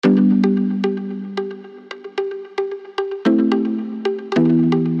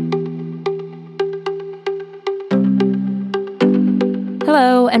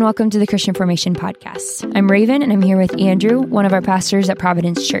and welcome to the Christian Formation Podcast. I'm Raven, and I'm here with Andrew, one of our pastors at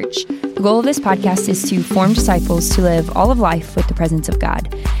Providence Church. The goal of this podcast is to form disciples to live all of life with the presence of God.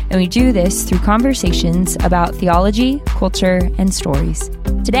 And we do this through conversations about theology, culture, and stories.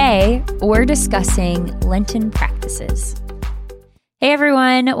 Today, we're discussing Lenten practices. Hey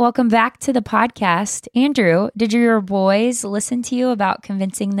everyone, welcome back to the podcast. Andrew, did your boys listen to you about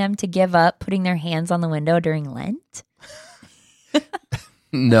convincing them to give up putting their hands on the window during Lent?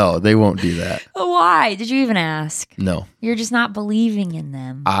 No, they won't do that. Why? Did you even ask? No. You're just not believing in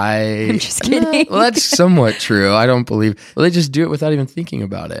them. I'm just kidding. Well, that's somewhat true. I don't believe. Well, they just do it without even thinking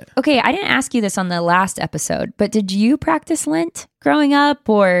about it. Okay, I didn't ask you this on the last episode, but did you practice Lent growing up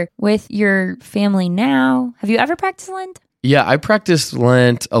or with your family now? Have you ever practiced Lent? Yeah, I practiced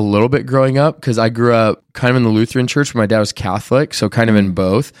Lent a little bit growing up because I grew up kind of in the Lutheran church, but my dad was Catholic, so kind of in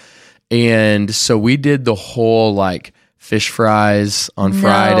both. And so we did the whole fish fries on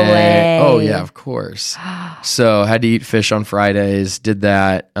Friday. Way. Oh yeah, of course. So had to eat fish on Fridays, did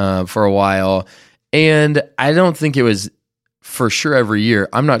that for a while. And I don't think it was for sure every year.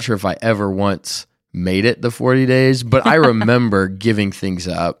 I'm not sure if I ever once made it the 40 days, but I remember giving things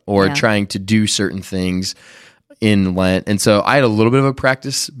up or trying to do certain things in Lent. And so I had a little bit of a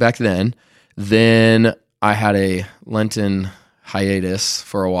practice back then. Then I had a Lenten hiatus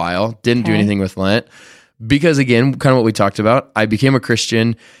for a while. Didn't do anything with Lent. Because again, kind of what we talked about, I became a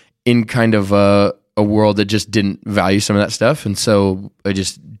Christian in kind of a world that just didn't value some of that stuff. And so I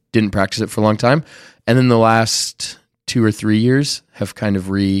just didn't practice it for a long time. And then the last 2 or 3 years have kind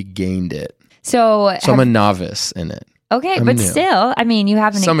of regained it. So I'm a novice in it. Okay, but still, I mean, you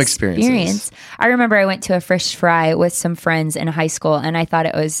have some experience. I remember I went to a fish fry with some friends in high school, and I thought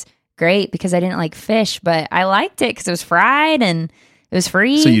it was great because I didn't like fish, but I liked it because it was fried and it was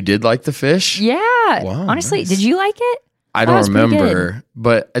free. So you did like the fish? Yeah. Wow, honestly, nice. Did you like it? I don't remember,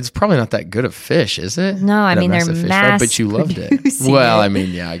 but it's probably not that good of fish, is it? No, I mean, they're mass but you loved it. Well, I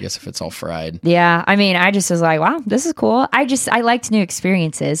mean, yeah, I guess if it's all fried. Yeah, I mean, I just was like, wow, this is cool. I liked new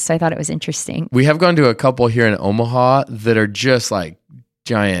experiences, so I thought it was interesting. We have gone to a couple here in Omaha that are just like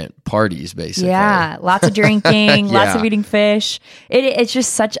giant parties, basically. Yeah, lots of drinking, lots of eating fish. It's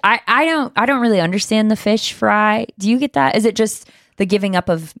just such. I don't really understand the fish fry. Do you get that? Is it just the giving up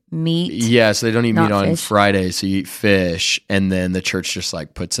of meat? Yeah, so they don't eat meat on fish. Fridays, so you eat fish, and then the church just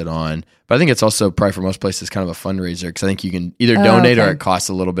puts it on. But I think it's also probably for most places kind of a fundraiser because I think you can either donate or it costs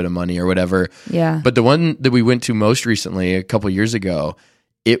a little bit of money or whatever. Yeah. But the one that we went to most recently, a couple years ago,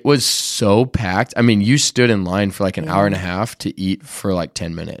 it was so packed. I mean, you stood in line for an hour and a half to eat for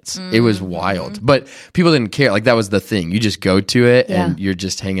 10 minutes. Mm-hmm. It was wild. But people didn't care. That was the thing. You just go to it and you're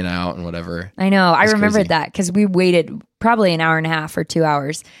just hanging out and whatever. I know. I remembered that because we waited probably an hour and a half or 2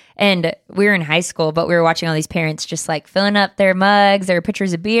 hours. And we were in high school, but we were watching all these parents just filling up their mugs, their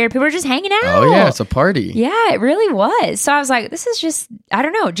pitchers of beer. People were just hanging out. Oh, yeah. It's a party. Yeah, it really was. So I was like, this is just, I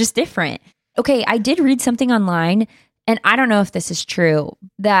don't know, just different. Okay, I did read something online. And I don't know if this is true,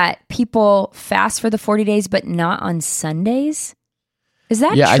 that people fast for the 40 days, but not on Sundays. Is that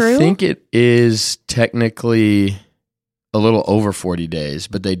true? Yeah, I think it is technically a little over 40 days,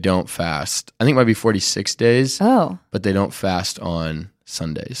 but they don't fast. I think it might be 46 days. Oh. But they don't fast on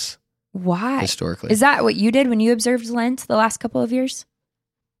Sundays. Why? Historically. Is that what you did when you observed Lent the last couple of years?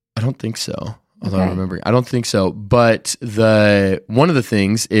 I don't think so. Although I'm remembering. I don't think so. But one of the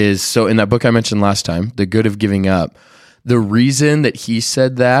things is, so in that book I mentioned last time, The Good of Giving Up, the reason that he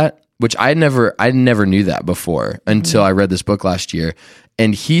said that, which I never knew that before until I read this book last year.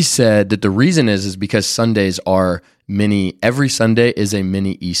 And he said that the reason is because Sundays are every Sunday is a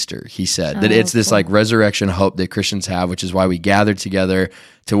mini Easter. He said that it's this resurrection hope that Christians have, which is why we gather together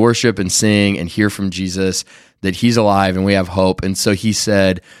to worship and sing and hear from Jesus, that he's alive and we have hope. And so he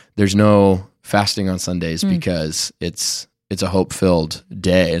said there's no fasting on Sundays because it's a hope-filled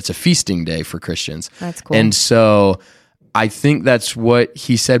day. It's a feasting day for Christians. That's cool. And so I think that's what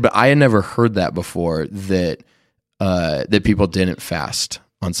he said, but I had never heard that before, that people didn't fast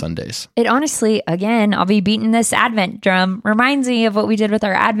on Sundays. It honestly, again, I'll be beating this Advent drum, reminds me of what we did with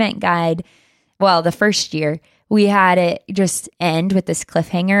our Advent guide. Well, the first year, we had it just end with this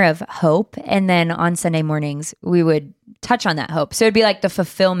cliffhanger of hope. And then on Sunday mornings, we would touch on that hope. So it'd be the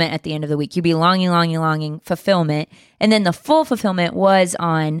fulfillment at the end of the week. You'd be longing, fulfillment. And then the full fulfillment was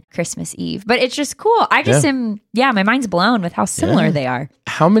on Christmas Eve. But it's just cool. I just my mind's blown with how similar they are.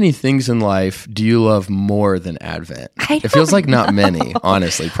 How many things in life do you love more than Advent? It feels like not many,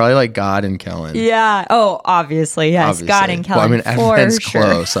 honestly. Probably God and Kellen. Yeah. Oh, obviously. Yes. Obviously. God and Kellen. Well, Advent's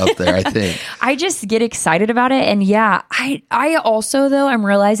close up there, I think. I just get excited about it. And I also, though, I'm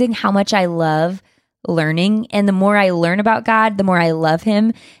realizing how much I love learning. And the more I learn about God, the more I love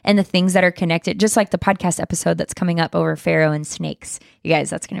him and the things that are connected, just like the podcast episode that's coming up over Pharaoh and snakes. You guys,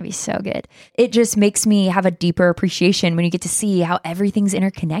 that's going to be so good. It just makes me have a deeper appreciation when you get to see how everything's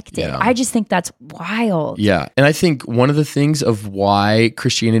interconnected. Yeah. I just think that's wild. Yeah. And I think one of the things of why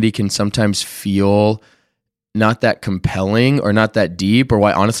Christianity can sometimes feel not that compelling or not that deep, or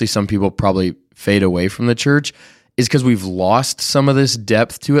why honestly some people probably fade away from the church, is because we've lost some of this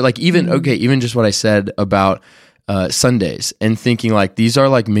depth to it. Like even just what I said about Sundays and thinking like these are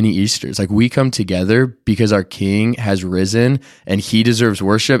like mini Easters. Like we come together because our King has risen and he deserves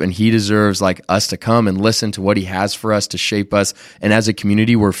worship and he deserves like us to come and listen to what he has for us to shape us. And as a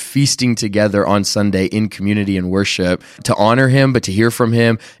community, we're feasting together on Sunday in community and worship to honor him, but to hear from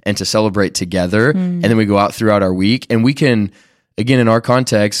him and to celebrate together. And then we go out throughout our week and we can, again, in our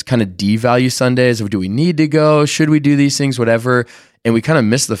context, kind of devalue Sundays of do we need to go? Should we do these things? Whatever. And we kind of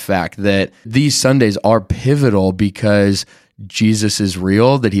miss the fact that these Sundays are pivotal because Jesus is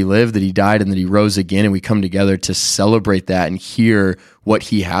real, that he lived, that he died, and that he rose again. And we come together to celebrate that and hear what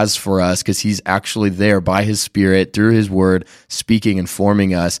he has for us because he's actually there by his Spirit through his word, speaking and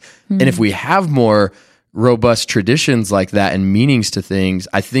forming us. And if we have more robust traditions like that and meanings to things,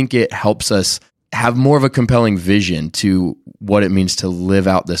 I think it helps us have more of a compelling vision to what it means to live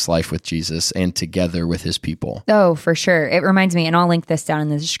out this life with Jesus and together with his people. Oh, for sure. It reminds me, and I'll link this down in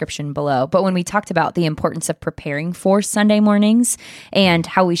the description below, but when we talked about the importance of preparing for Sunday mornings and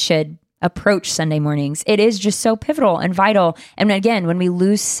how we should approach Sunday mornings, it is just so pivotal and vital. And again, when we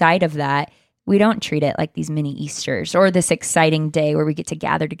lose sight of that, we don't treat it like these mini Easters or this exciting day where we get to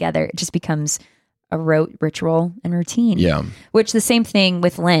gather together. It just becomes a rote ritual and routine. Yeah. Which the same thing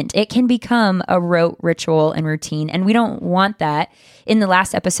with Lent. It can become a rote ritual and routine, and we don't want that. In the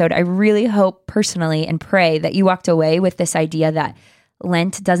last episode, I really hope personally and pray that you walked away with this idea that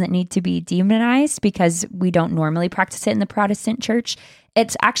Lent doesn't need to be demonized because we don't normally practice it in the Protestant church.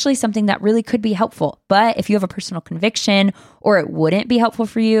 It's actually something that really could be helpful. But if you have a personal conviction or it wouldn't be helpful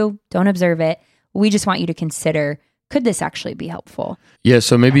for you, don't observe it. We just want you to consider, could this actually be helpful? Yeah,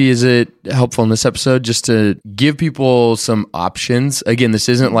 so maybe is it helpful in this episode just to give people some options? Again, this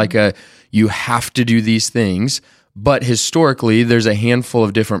isn't like you have to do these things, but historically, there's a handful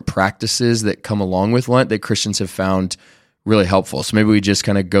of different practices that come along with Lent that Christians have found really helpful. So maybe we just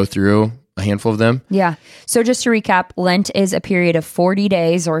kind of go through a handful of them. Yeah. So just to recap, Lent is a period of 40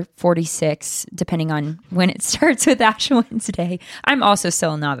 days or 46, depending on when it starts with Ash Wednesday. I'm also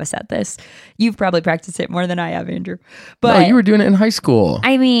still a novice at this. You've probably practiced it more than I have, Andrew. But no, you were doing it in high school.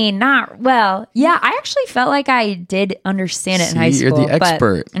 I mean, not well. Yeah, I actually felt like I did understand it in high school. You're the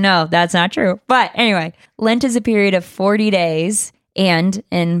expert. No, that's not true. But anyway, Lent is a period of 40 days, and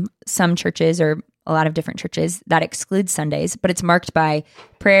in some churches or a lot of different churches, that excludes Sundays, but it's marked by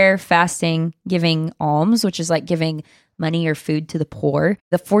prayer, fasting, giving alms, which is like giving money or food to the poor.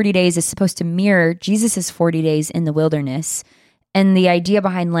 The 40 days is supposed to mirror Jesus's 40 days in the wilderness. And the idea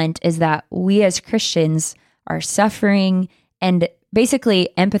behind Lent is that we as Christians are suffering and basically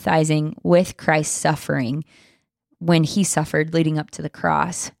empathizing with Christ's suffering when he suffered leading up to the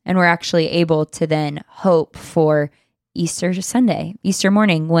cross. And we're actually able to then hope for Easter Sunday, Easter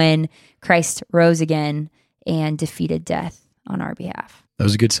morning, when Christ rose again and defeated death on our behalf. That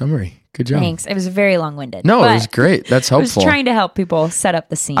was a good summary. Good job. Thanks. It was very long-winded. No, it was great. That's helpful. I was trying to help people set up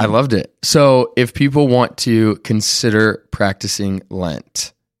the scene. I loved it. So if people want to consider practicing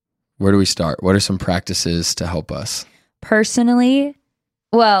Lent, where do we start? What are some practices to help us? Personally,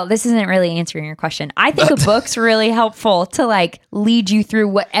 well, this isn't really answering your question. I think a book's really helpful to like lead you through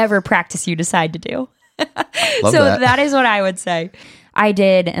whatever practice you decide to do. So that is what I would say. I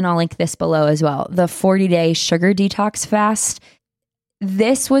did, and I'll link this below as well, the 40-day sugar detox fast.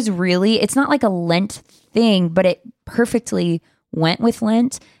 This was really, it's not like a Lent thing, but it perfectly went with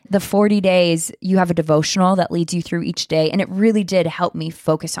Lent. The 40 days, you have a devotional that leads you through each day, and it really did help me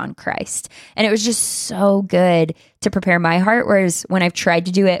focus on Christ. And it was just so good to prepare my heart, whereas when I've tried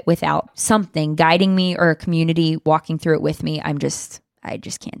to do it without something guiding me or a community walking through it with me, I just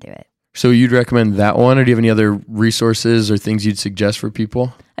can't do it. So you'd recommend that one, or do you have any other resources or things you'd suggest for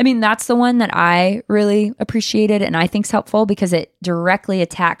people? I mean, that's the one that I really appreciated and I think is helpful because it directly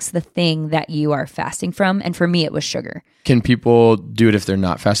attacks the thing that you are fasting from. And for me, it was sugar. Can people do it if they're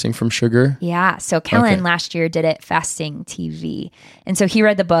not fasting from sugar? Yeah. So Kellen last year did it fasting TV. And so he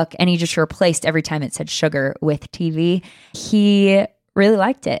read the book and he just replaced every time it said sugar with TV. He really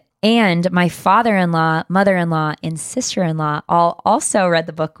liked it. And my father-in-law, mother-in-law, and sister-in-law all also read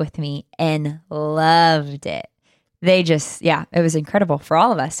the book with me and loved it. it was incredible for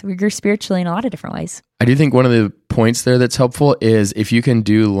all of us. We grew spiritually in a lot of different ways. I do think one of the points there that's helpful is if you can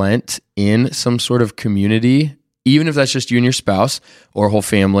do Lent in some sort of community, even if that's just you and your spouse or a whole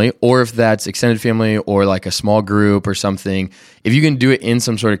family, or if that's extended family or like a small group or something, if you can do it in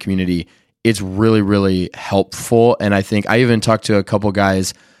some sort of community, it's really, really helpful. And I think I even talked to a couple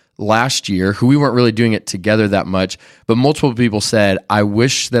guys last year who we weren't really doing it together that much, but multiple people said, I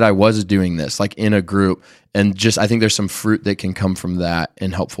wish that I was doing this like in a group. And just, I think there's some fruit that can come from that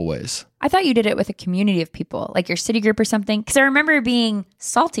in helpful ways. I thought you did it with a community of people, like your city group or something. Because I remember being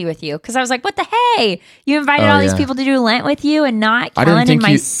salty with you because I was like, what the hey? You invited all these people to do Lent with you and not Kellen and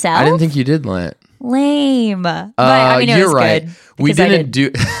myself? I didn't think you did Lent. Lame. But I mean, it was right. Good we didn't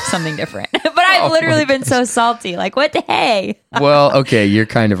do something different. But I've literally been so salty. Like, what the hey? Well, okay, you're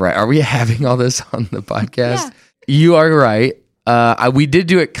kind of right. Are we having all this on the podcast? Yeah. You are right. We did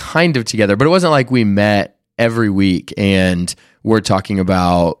do it kind of together, but it wasn't like we met every week and we're talking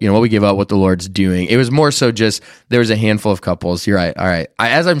about, what we give up, what the Lord's doing. It was more so just there was a handful of couples. You're right. All right.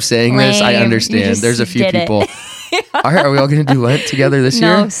 As I'm saying Lame. this, I understand. There's a few people. All right, are we all going to do Lent together this year?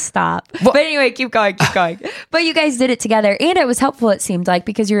 No, stop. But anyway, keep going. But you guys did it together, and it was helpful, it seemed like,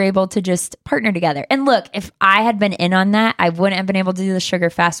 because you were able to just partner together. And look, if I had been in on that, I wouldn't have been able to do the sugar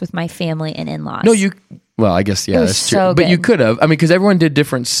fast with my family and in-laws. No, well, I guess, yeah, that's true. So but good. you could have. I mean, because everyone did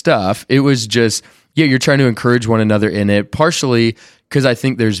different stuff. It was just, you're trying to encourage one another in it, partially because I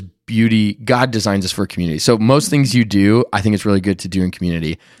think there's beauty. God designs us for community. So most things you do, I think it's really good to do in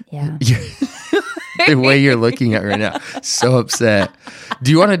community. Yeah. The way you're looking at right now, so upset.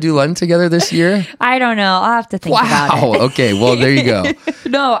 Do you want to do Lent together this year? I don't know. I'll have to think about it. Wow. Okay. Well, there you go.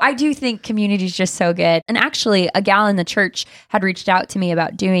 No, I do think community is just so good. And actually, a gal in the church had reached out to me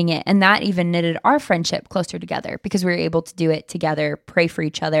about doing it. And that even knitted our friendship closer together because we were able to do it together, pray for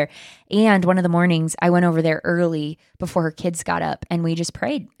each other. And one of the mornings, I went over there early before her kids got up. And we just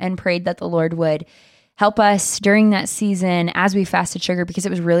prayed that the Lord would help us during that season as we fasted sugar because it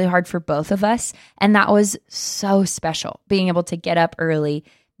was really hard for both of us. And that was so special, being able to get up early,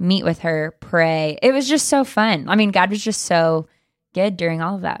 meet with her, pray. It was just so fun. I mean, God was just so good during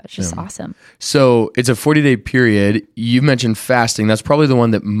all of that. It's just awesome. So it's a 40-day period. You mentioned fasting. That's probably the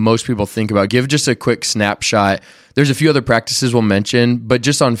one that most people think about. Give just a quick snapshot. There's a few other practices we'll mention, but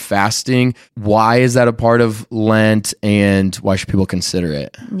just on fasting, why is that a part of Lent and why should people consider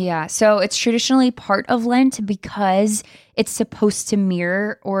it? Yeah, so it's traditionally part of Lent because it's supposed to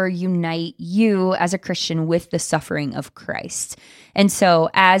mirror or unite you as a Christian with the suffering of Christ. And so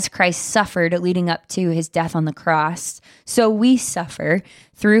as Christ suffered leading up to his death on the cross, so we suffer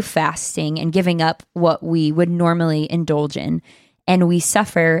through fasting and giving up what we would normally indulge in. And we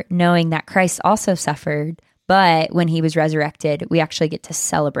suffer knowing that Christ also suffered, but when he was resurrected, we actually get to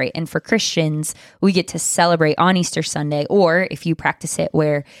celebrate. And for Christians, we get to celebrate on Easter Sunday, or if you practice it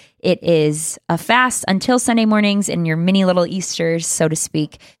where it is a fast until Sunday mornings and your mini little Easters, so to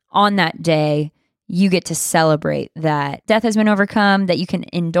speak, on that day, you get to celebrate that death has been overcome, that you can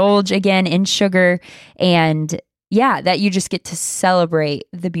indulge again in sugar, and that you just get to celebrate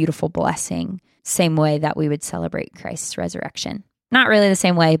the beautiful blessing, same way that we would celebrate Christ's resurrection. Not really the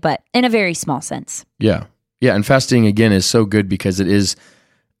same way, but in a very small sense. Yeah. Yeah, and fasting, again, is so good because it is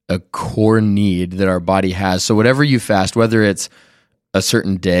a core need that our body has. So whatever you fast, whether it's a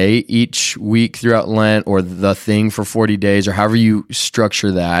certain day each week throughout Lent or the thing for 40 days or however you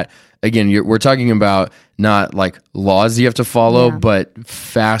structure that, again, we're talking about not like laws you have to follow, but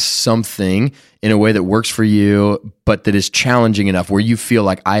fast something in a way that works for you, but that is challenging enough where you feel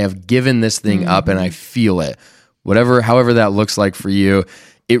like I have given this thing up and I feel it. However that looks like for you.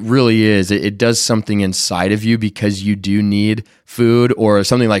 It really is. It does something inside of you because you do need food or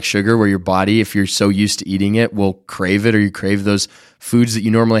something like sugar where your body, if you're so used to eating it, will crave it, or you crave those foods that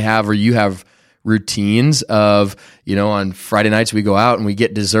you normally have, or you have routines of, on Friday nights we go out and we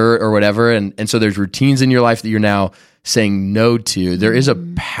get dessert or whatever. And so there's routines in your life that you're now saying no to. There is a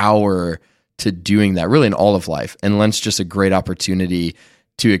power to doing that really in all of life. And Lent's just a great opportunity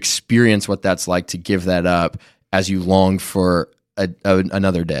to experience what that's like, to give that up as you long for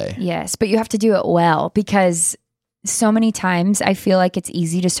another day. Yes, but you have to do it well because so many times I feel like it's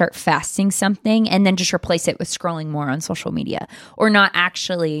easy to start fasting something and then just replace it with scrolling more on social media or not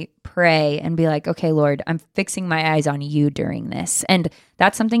actually pray and be like, okay, Lord, I'm fixing my eyes on you during this. And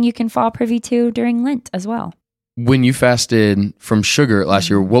that's something you can fall privy to during Lent as well. When you fasted from sugar last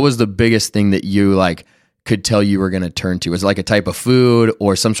year, what was the biggest thing that you could tell you were going to turn to? Was it like a type of food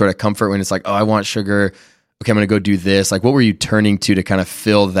or some sort of comfort when it's like, oh, I want sugar. Okay, I'm going to go do this. Like, what were you turning to kind of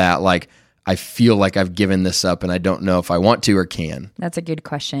fill that, I I feel like I've given this up and I don't know if I want to or can? That's a good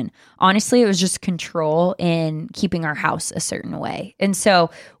question. Honestly, it was just control in keeping our house a certain way. And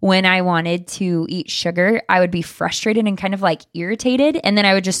so when I wanted to eat sugar, I would be frustrated and kind of like irritated. And then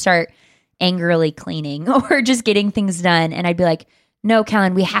I would just start angrily cleaning or just getting things done. And I'd be like, no,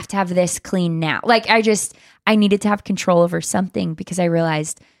 Kellen, we have to have this clean now. Like I needed to have control over something because I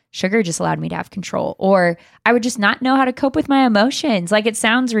realized sugar just allowed me to have control. Or I would just not know how to cope with my emotions. Like it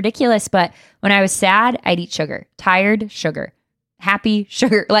sounds ridiculous, but when I was sad, I'd eat sugar. Tired, sugar. Happy,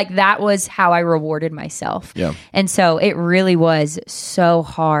 sugar. Like that was how I rewarded myself. Yeah. And so it really was so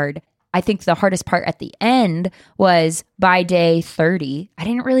hard. I think the hardest part at the end was by day 30, I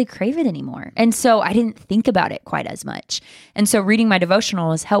didn't really crave it anymore. And so I didn't think about it quite as much. And so reading my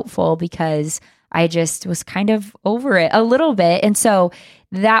devotional was helpful because I just was kind of over it a little bit. And so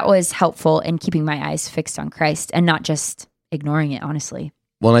that was helpful in keeping my eyes fixed on Christ and not just ignoring it, honestly.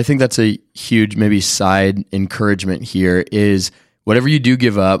 Well, and I think that's a huge maybe side encouragement here is whatever you do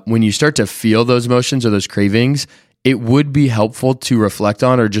give up, when you start to feel those emotions or those cravings, it would be helpful to reflect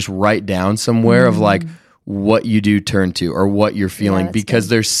on or just write down somewhere of like what you do turn to or what you're feeling, because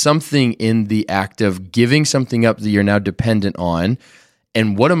there's something in the act of giving something up that you're now dependent on.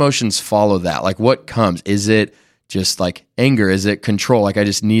 And what emotions follow that? Like what comes? Is it just like anger? Is it control? Like I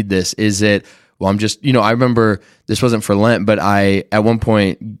just need this. Is it, well, I'm just, I remember this wasn't for Lent, but I at one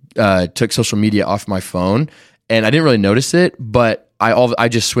point took social media off my phone and I didn't really notice it, but I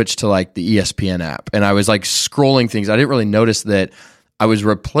just switched to like the ESPN app and I was like scrolling things. I didn't really notice that I was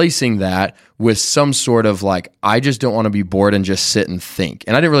replacing that with some sort of like, I just don't want to be bored and just sit and think.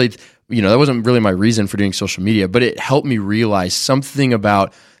 And I didn't really, that wasn't really my reason for doing social media, but it helped me realize something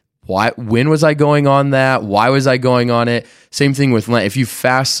about when was I going on that? Why was I going on it? Same thing with Lent. If you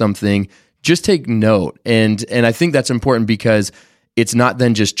fast something, just take note. And I think that's important because it's not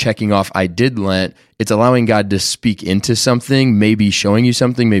then just checking off I did Lent. It's allowing God to speak into something, maybe showing you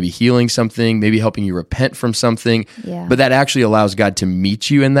something, maybe healing something, maybe helping you repent from something. Yeah. But that actually allows God to meet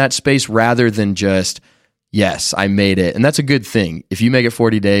you in that space rather than just, yes, I made it. And that's a good thing. If you make it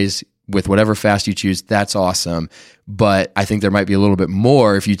 40 days with whatever fast you choose, that's awesome. But I think there might be a little bit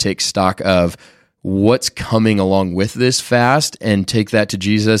more if you take stock of what's coming along with this fast and take that to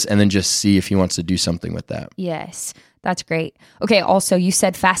Jesus and then just see if he wants to do something with that. Yes, that's great. Okay, also, you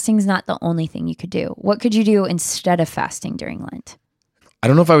said fasting's not the only thing you could do. What could you do instead of fasting during Lent? I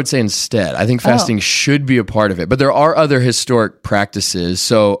don't know if I would say instead. I think fasting should be a part of it, but there are other historic practices.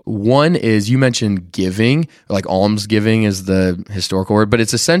 So one is, you mentioned giving, like almsgiving is the historical word, but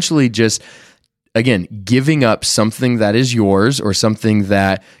it's essentially just, again, giving up something that is yours or something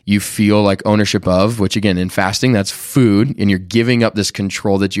that you feel like ownership of, which again, in fasting, that's food, and you're giving up this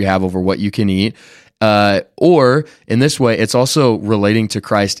control that you have over what you can eat. Or in this way, it's also relating to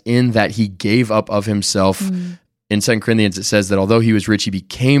Christ in that he gave up of himself. In 2 Corinthians, it says that although he was rich, he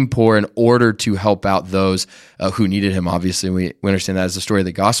became poor in order to help out those who needed him. Obviously, we understand that as the story of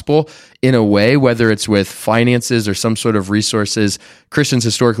the gospel. In a way, whether it's with finances or some sort of resources, Christians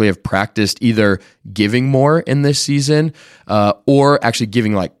historically have practiced either giving more in this season or actually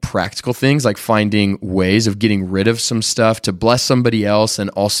giving like practical things, like finding ways of getting rid of some stuff to bless somebody else and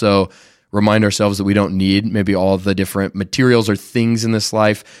also remind ourselves that we don't need maybe all the different materials or things in this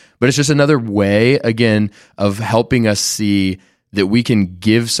life. But it's just another way, again, of helping us see that we can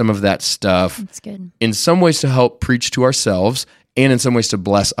give some of that stuff. That's good. In some ways to help preach to ourselves and in some ways to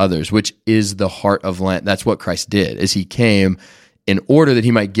bless others, which is the heart of Lent. That's what Christ did, is he came in order that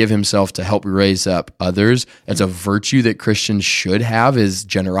he might give himself to help raise up others. It's a virtue that Christians should have, is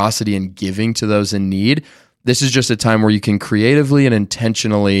generosity and giving to those in need. This is just a time where you can creatively and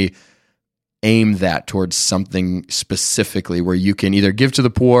intentionally aim that towards something specifically where you can either give to the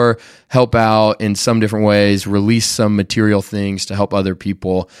poor, help out in some different ways, release some material things to help other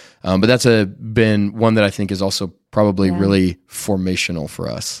people. But that's been one that I think is also probably really formational for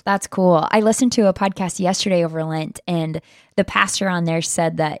us. That's cool. I listened to a podcast yesterday over Lent, and the pastor on there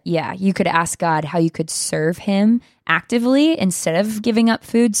said that, you could ask God how you could serve him actively instead of giving up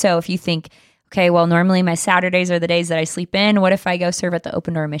food. So if you think, okay, well, normally my Saturdays are the days that I sleep in. What if I go serve at the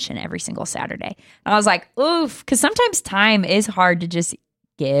Open Door Mission every single Saturday? And I was like, oof, because sometimes time is hard to just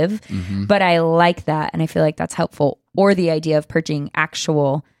give, but I like that. And I feel like that's helpful. Or the idea of purging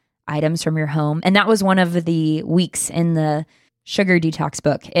actual items from your home. And that was one of the weeks in the sugar detox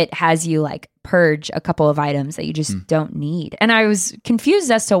book. It has you like purge a couple of items that you just don't need. And I was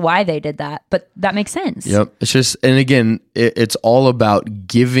confused as to why they did that, but that makes sense. Yep. It's just, and again, it's all about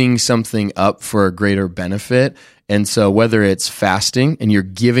giving something up for a greater benefit. And so whether it's fasting and you're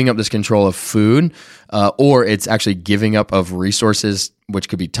giving up this control of food, or it's actually giving up of resources, which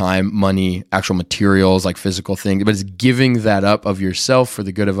could be time, money, actual materials, like physical things, but it's giving that up of yourself for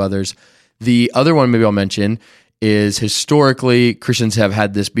the good of others. The other one maybe I'll mention is historically Christians have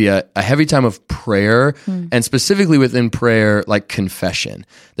had this be a heavy time of prayer, and specifically within prayer, like confession.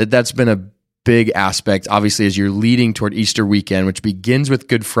 That's been a big aspect, obviously, as you're leading toward Easter weekend, which begins with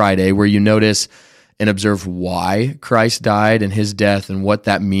Good Friday, where you notice and observe why Christ died and his death and what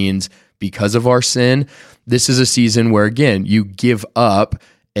that means because of our sin. This is a season where, again, you give up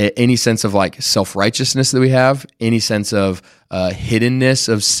any sense of like self-righteousness that we have, any sense of hiddenness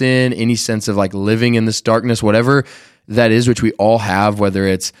of sin, any sense of like living in this darkness, whatever that is, which we all have, whether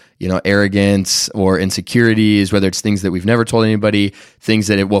it's, arrogance or insecurities, whether it's things that we've never told anybody, things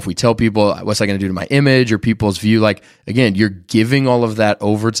that, if we tell people, what's that going to do to my image or people's view? Like, again, you're giving all of that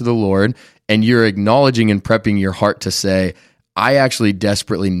over to the Lord, and you're acknowledging and prepping your heart to say, I actually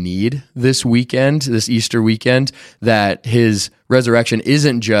desperately need this weekend, this Easter weekend, that his resurrection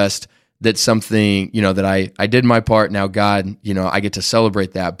isn't just that something, that I did my part. Now God, I get to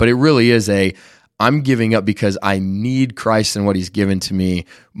celebrate that. But it really is I'm giving up because I need Christ and what he's given to me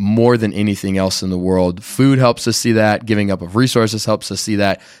more than anything else in the world. Food helps us see that. Giving up of resources helps us see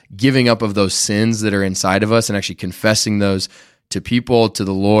that. Giving up of those sins that are inside of us and actually confessing those to people, to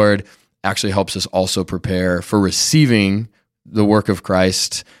the Lord, actually helps us also prepare for receiving the work of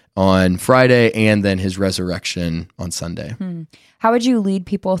Christ on Friday and then his resurrection on Sunday. How would you lead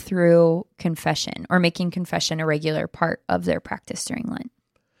people through confession or making confession a regular part of their practice during Lent?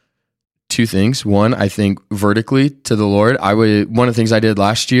 Two things. One, I think vertically to the Lord. One of the things I did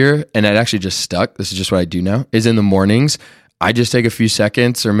last year, and it actually just stuck, this is just what I do now, is in the mornings, I just take a few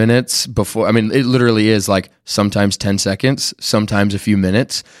seconds or minutes before, it literally is like sometimes 10 seconds, sometimes a few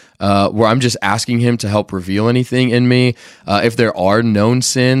minutes, where I'm just asking him to help reveal anything in me. If there are known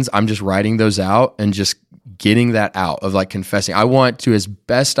sins, I'm just writing those out and just getting that out of like confessing. I want to, as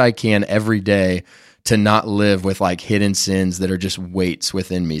best I can every day, to not live with like hidden sins that are just weights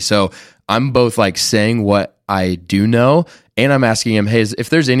within me. So I'm both like saying what I do know, and I'm asking him, hey, if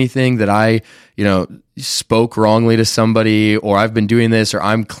there's anything that I, spoke wrongly to somebody, or I've been doing this, or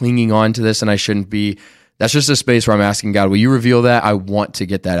I'm clinging on to this and I shouldn't be, that's just a space where I'm asking God, will you reveal that? I want to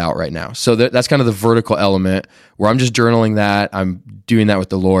get that out right now. So that's kind of the vertical element where I'm just journaling that. I'm doing that with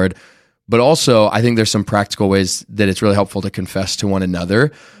the Lord. But also, I think there's some practical ways that it's really helpful to confess to one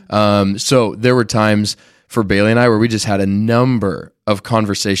another. So there were times for Bailey and I where we just had a number of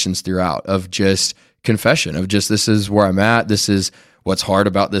conversations throughout of just confession, of just, this is where I'm at, this is what's hard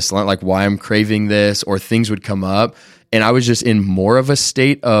about this Lent, like why I'm craving this, or things would come up. And I was just in more of a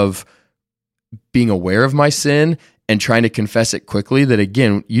state of being aware of my sin and trying to confess it quickly, that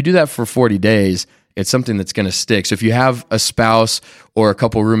again, you do that for 40 days, it's something that's going to stick. So if you have a spouse or a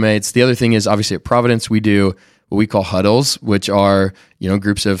couple roommates, the other thing is obviously at Providence, we do what we call huddles, which are,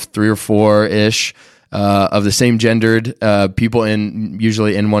 groups of 3 or 4-ish of the same gendered people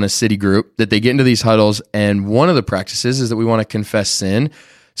usually in a city group, that they get into these huddles. And one of the practices is that we want to confess sin.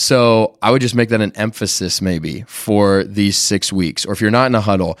 So I would just make that an emphasis maybe for these 6 weeks. Or if you're not in a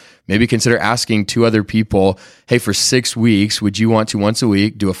huddle, maybe consider asking 2 other people, hey, for 6 weeks, would you want to once a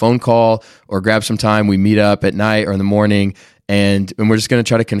week do a phone call or grab some time? We meet up at night or in the morning, and we're just going to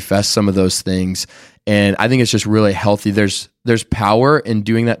try to confess some of those things. And I think it's just really healthy. There's power in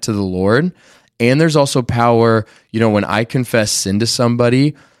doing that to the Lord. And there's also power, when I confess sin to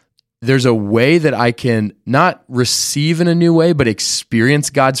somebody, there's a way that I can not receive in a new way, but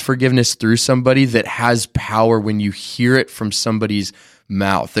experience God's forgiveness through somebody that has power when you hear it from somebody's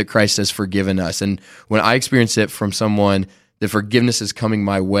mouth, that Christ has forgiven us. And when I experience it from someone, that forgiveness is coming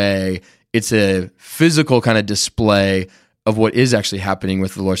my way, it's a physical kind of display of what is actually happening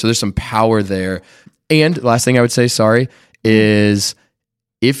with the Lord. So there's some power there. And last thing I would say, is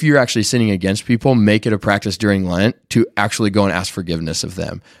if you're actually sinning against people, make it a practice during Lent to actually go and ask forgiveness of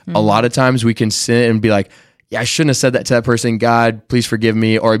them. Mm-hmm. A lot of times we can sin and be like, yeah, I shouldn't have said that to that person. God, please forgive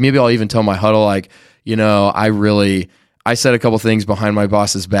me. Or maybe I'll even tell my huddle, like, I said a couple things behind my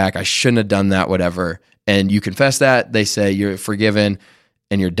boss's back. I shouldn't have done that, whatever. And you confess that, they say you're forgiven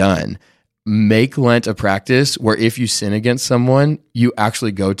and you're done. Make Lent a practice where if you sin against someone, you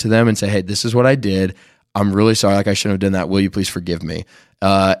actually go to them and say, hey, this is what I did. I'm really sorry. Like, I shouldn't have done that. Will you please forgive me?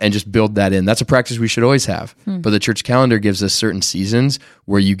 And just build that in. That's a practice we should always have. But the church calendar gives us certain seasons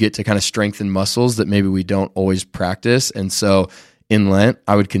where you get to kind of strengthen muscles that maybe we don't always practice. And so in Lent,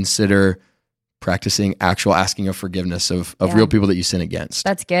 I would consider practicing actual asking of forgiveness of real people that you sin against.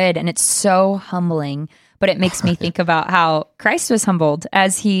 That's good. And it's so humbling. But it makes me think about how Christ was humbled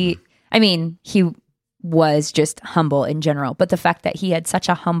as he was just humble in general. But the fact that he had such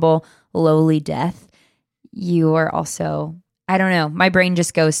a humble, lowly death, you are also, I don't know, my brain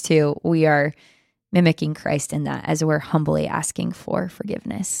just goes to, we are mimicking Christ in that as we're humbly asking for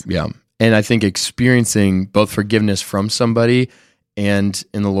forgiveness. Yeah. And I think experiencing both forgiveness from somebody and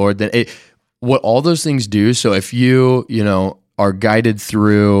in the Lord, what all those things do. So if you are guided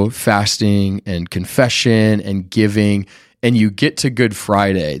through fasting and confession and giving, and you get to Good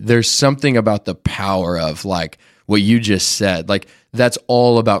Friday, there's something about the power of like what you just said. Like that's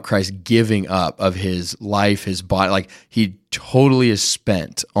all about Christ giving up of his life, his body. Like he totally is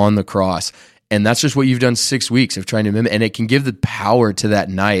spent on the cross. And that's just what you've done 6 weeks of trying to mimic. And it can give the power to that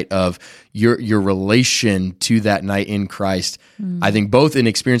night of your relation to that night in Christ. I think both in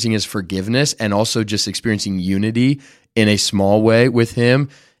experiencing his forgiveness and also just experiencing unity in a small way with him.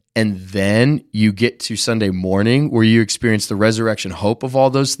 And then you get to Sunday morning where you experience the resurrection hope of all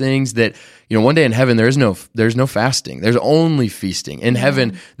those things that, one day in heaven, there's no fasting. There's only feasting. In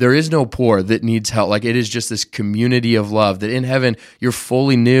heaven, there is no poor that needs help. Like it is just this community of love that in heaven, you're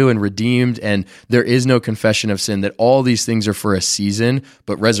fully new and redeemed and there is no confession of sin, that all these things are for a season,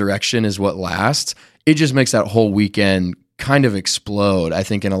 but resurrection is what lasts. It just makes that whole weekend kind of explode, I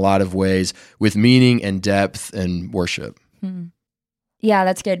think, in a lot of ways with meaning and depth and worship. Yeah,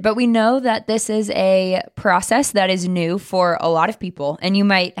 that's good. But we know that this is a process that is new for a lot of people, and you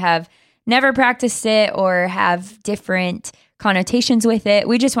might have never practiced it or have different connotations with it.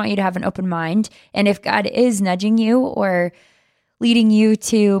 We just want you to have an open mind. And if God is nudging you or leading you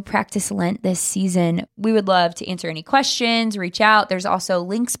to practice Lent this season, we would love to answer any questions, reach out. There's also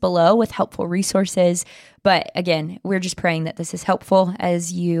links below with helpful resources. But again, we're just praying that this is helpful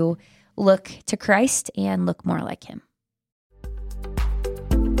as you look to Christ and look more like him.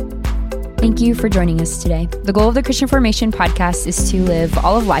 Thank you for joining us today. The goal of the Christian Formation podcast is to live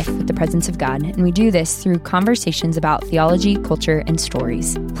all of life with the presence of God, and we do this through conversations about theology, culture, and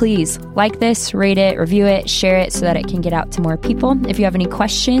stories. Please like this, rate it, review it, share it so that it can get out to more people. If you have any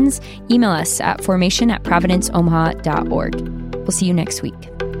questions, email us at formation@providenceomaha.org. We'll see you next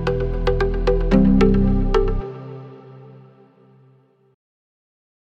week.